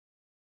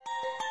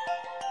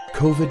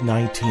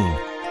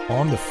COVID-19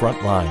 on the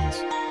front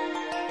lines.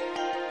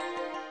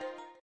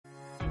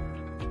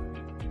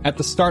 At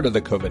the start of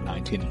the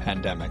COVID-19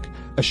 pandemic,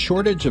 a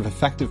shortage of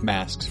effective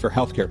masks for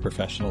healthcare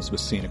professionals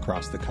was seen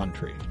across the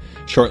country.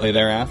 Shortly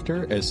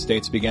thereafter, as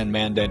states began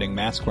mandating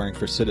mask wearing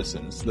for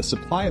citizens, the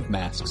supply of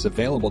masks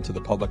available to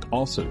the public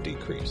also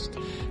decreased.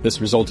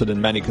 This resulted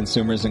in many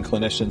consumers and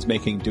clinicians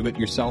making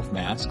do-it-yourself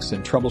masks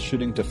and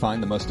troubleshooting to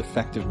find the most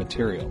effective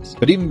materials.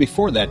 But even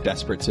before that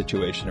desperate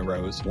situation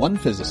arose, one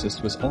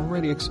physicist was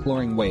already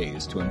exploring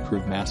ways to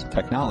improve mask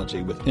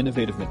technology with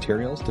innovative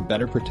materials to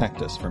better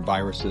protect us from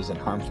viruses and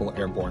harmful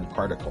airborne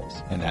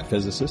particles. And that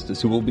physicist is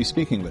who we'll be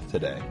speaking with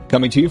today.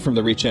 Coming to you from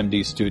the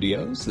ReachMD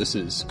studios, this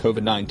is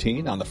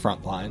COVID-19 on the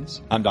front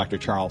lines. I'm Dr.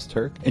 Charles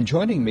Turk, and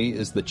joining me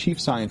is the Chief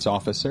Science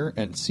Officer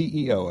and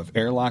CEO of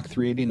Airlock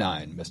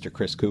 389, Mr.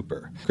 Chris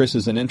Cooper. Chris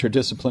is an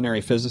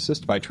interdisciplinary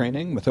physicist by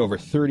training with over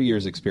 30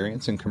 years'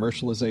 experience in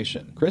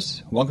commercialization.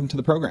 Chris, welcome to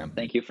the program.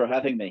 Thank you for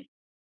having me.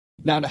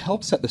 Now, to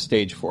help set the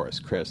stage for us,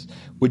 Chris,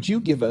 would you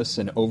give us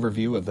an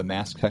overview of the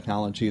mask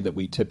technology that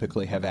we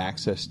typically have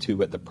access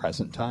to at the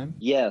present time?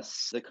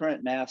 Yes, the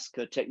current mask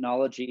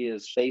technology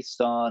is based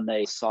on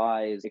a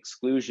size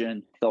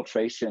exclusion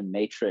filtration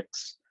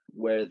matrix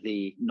where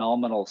the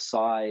nominal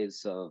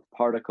size of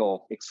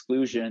particle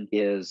exclusion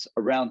is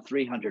around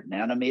 300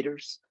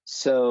 nanometers.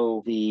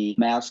 So the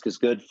mask is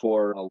good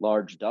for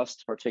large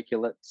dust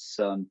particulates,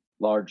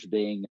 large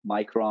being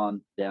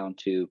micron down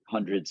to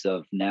hundreds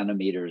of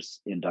nanometers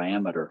in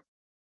diameter.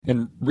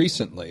 And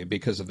recently,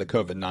 because of the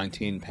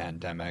COVID-19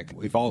 pandemic,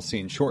 we've all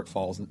seen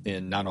shortfalls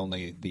in not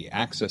only the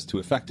access to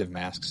effective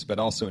masks, but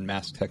also in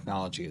mask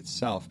technology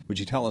itself. Would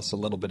you tell us a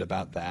little bit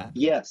about that?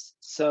 Yes.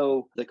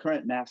 So the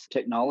current mask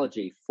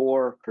technology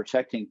for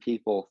protecting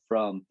people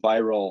from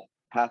viral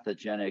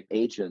pathogenic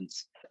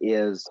agents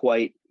is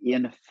quite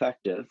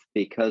ineffective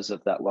because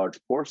of that large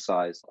pore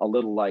size, a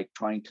little like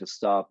trying to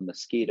stop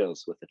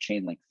mosquitoes with a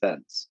chain link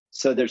fence.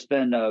 So there's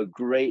been a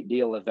great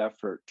deal of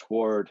effort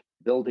toward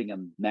building a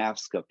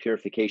mask of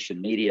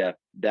purification media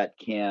that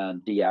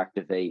can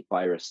deactivate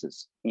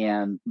viruses.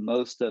 And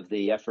most of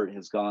the effort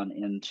has gone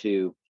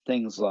into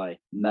things like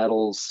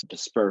metals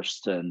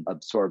dispersed and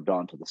absorbed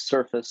onto the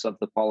surface of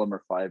the polymer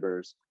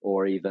fibers,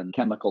 or even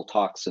chemical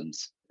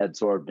toxins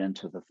absorbed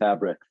into the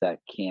fabric that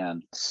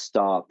can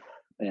stop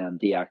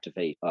and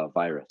deactivate a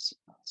virus.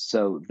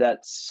 So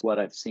that's what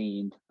I've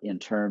seen in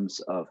terms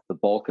of the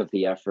bulk of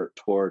the effort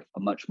toward a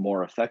much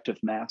more effective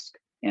mask.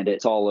 And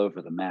it's all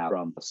over the map,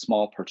 from the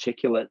small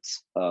particulates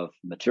of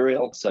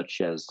material,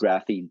 such as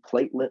graphene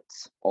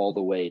platelets, all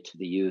the way to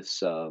the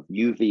use of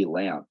UV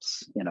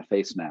lamps in a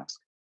face mask.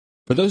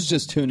 For those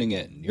just tuning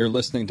in, you're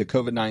listening to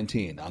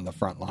COVID-19 on the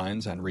front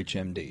lines on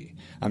ReachMD.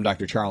 I'm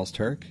Dr. Charles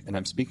Turk, and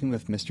I'm speaking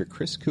with Mr.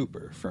 Chris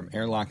Cooper from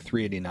Airlock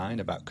 389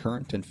 about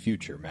current and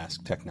future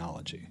mask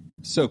technology.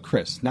 So,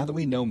 Chris, now that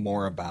we know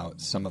more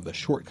about some of the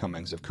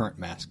shortcomings of current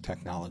mask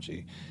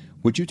technology,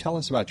 would you tell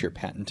us about your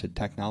patented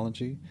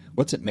technology?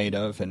 What's it made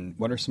of, and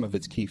what are some of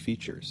its key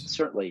features?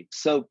 Certainly.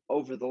 So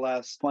over the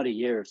last 20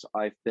 years,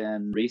 I've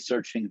been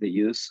researching the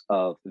use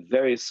of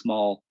very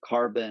small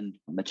carbon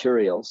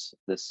materials.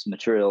 This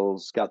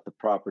material's got the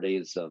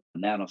properties of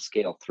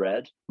nanoscale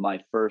thread. My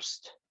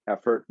first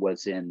effort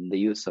was in the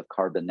use of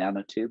carbon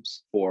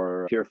nanotubes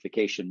for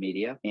purification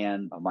media.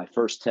 And my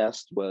first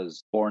test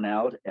was borne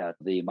out at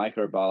the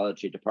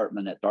microbiology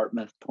department at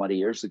Dartmouth 20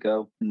 years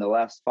ago. In the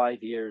last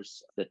 5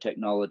 years, the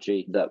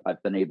technology that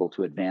I've been able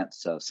to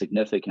advance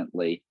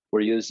significantly, we're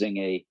using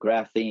a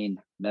graphene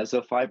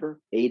mesofiber,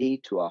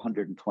 80 to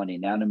 120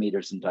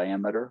 nanometers in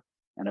diameter,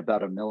 and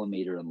about a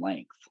millimeter in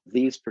length.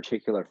 These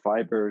particular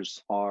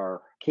fibers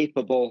are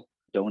capable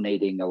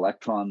donating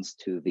electrons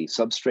to the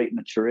substrate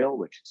material,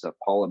 which is a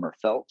polymer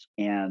felt.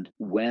 And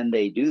when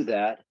they do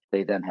that,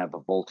 they then have a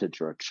voltage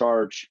or a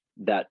charge.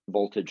 That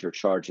voltage or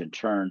charge in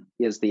turn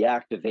is the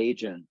active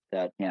agent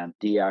that can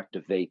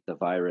deactivate the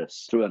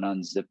virus through an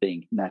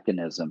unzipping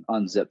mechanism,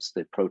 unzips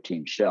the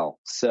protein shell.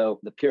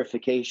 So the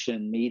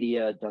purification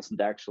media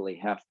doesn't actually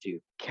have to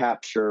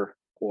capture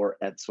or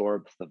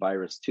adsorb the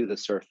virus to the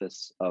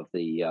surface of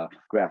the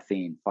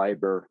graphene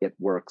fiber. It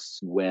works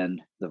when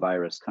the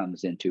virus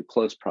comes into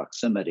close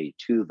proximity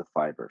to the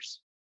fibers.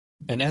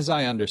 And as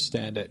I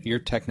understand it, your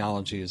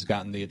technology has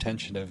gotten the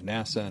attention of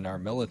NASA and our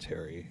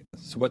military.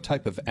 So what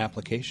type of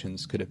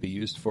applications could it be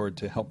used for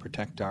to help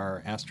protect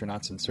our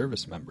astronauts and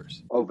service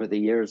members? Over the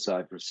years,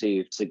 I've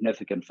received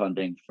significant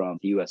funding from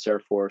the U.S.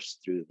 Air Force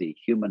through the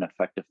Human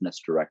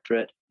Effectiveness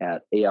Directorate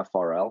at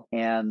AFRL.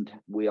 And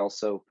we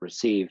also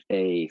received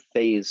a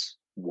Phase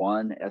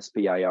 1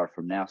 SBIR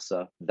from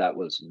NASA that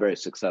was very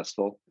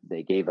successful.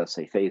 They gave us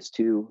a Phase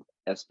 2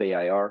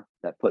 SBIR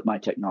that put my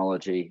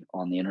technology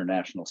on the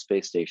International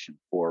Space Station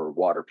for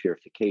water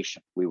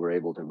purification. We were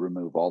able to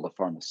remove all the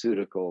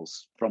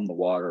pharmaceuticals from the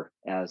water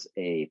as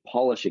a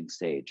polishing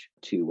stage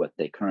to what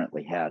they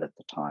currently had at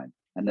the time.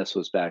 And this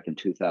was back in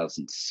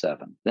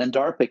 2007. Then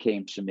DARPA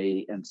came to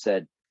me and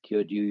said,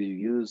 could you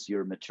use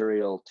your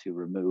material to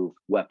remove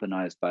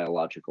weaponized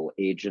biological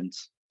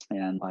agents?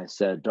 And I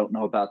said, don't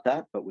know about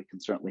that, but we can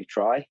certainly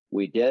try.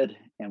 We did,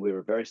 and we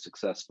were very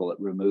successful at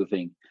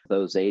removing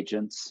those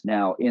agents.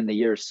 Now, in the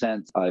years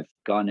since, I've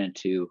gone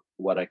into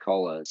what I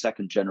call a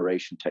second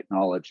generation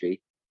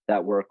technology.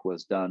 That work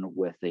was done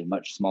with a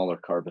much smaller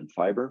carbon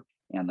fiber,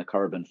 and the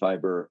carbon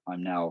fiber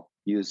I'm now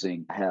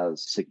using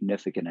has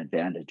significant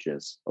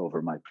advantages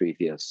over my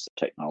previous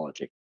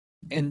technology.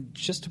 And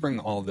just to bring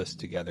all this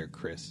together,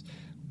 Chris,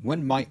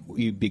 when might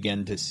we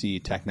begin to see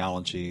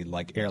technology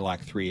like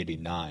AirLock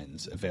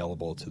 389s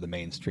available to the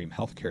mainstream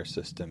healthcare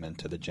system and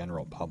to the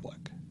general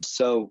public?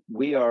 So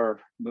we are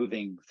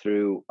moving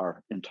through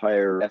our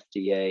entire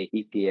FDA,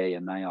 EPA,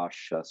 and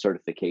NIOSH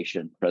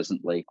certification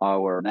presently.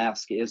 Our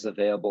mask is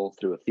available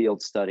through a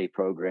field study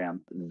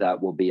program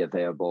that will be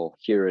available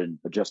here in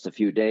just a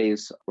few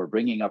days. We're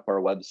bringing up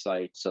our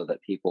website so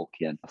that people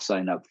can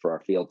sign up for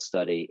our field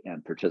study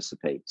and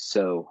participate.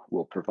 So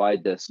we'll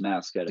provide this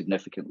mask at a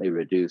significantly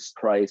reduced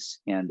price.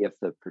 And if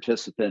the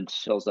participant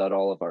fills out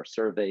all of our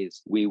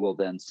surveys, we will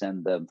then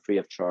send them free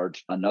of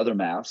charge another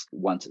mask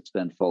once it's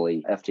been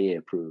fully FDA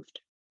approved.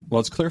 Well,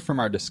 it's clear from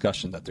our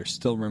discussion that there's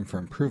still room for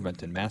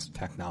improvement in mask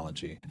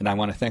technology, and I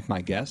want to thank my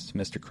guest,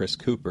 Mr. Chris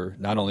Cooper,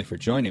 not only for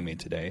joining me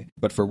today,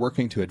 but for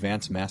working to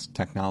advance mask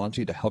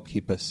technology to help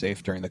keep us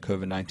safe during the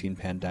COVID-19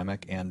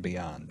 pandemic and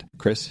beyond.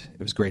 Chris, it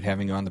was great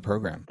having you on the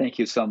program. Thank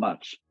you so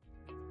much.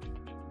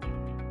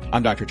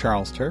 I'm Dr.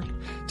 Charles Turk.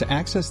 To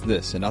access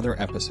this and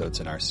other episodes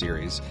in our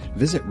series,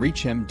 visit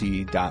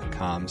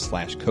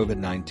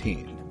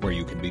reachmd.com/COVID-19, where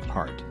you can be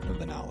part of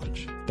the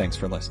knowledge. Thanks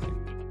for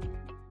listening.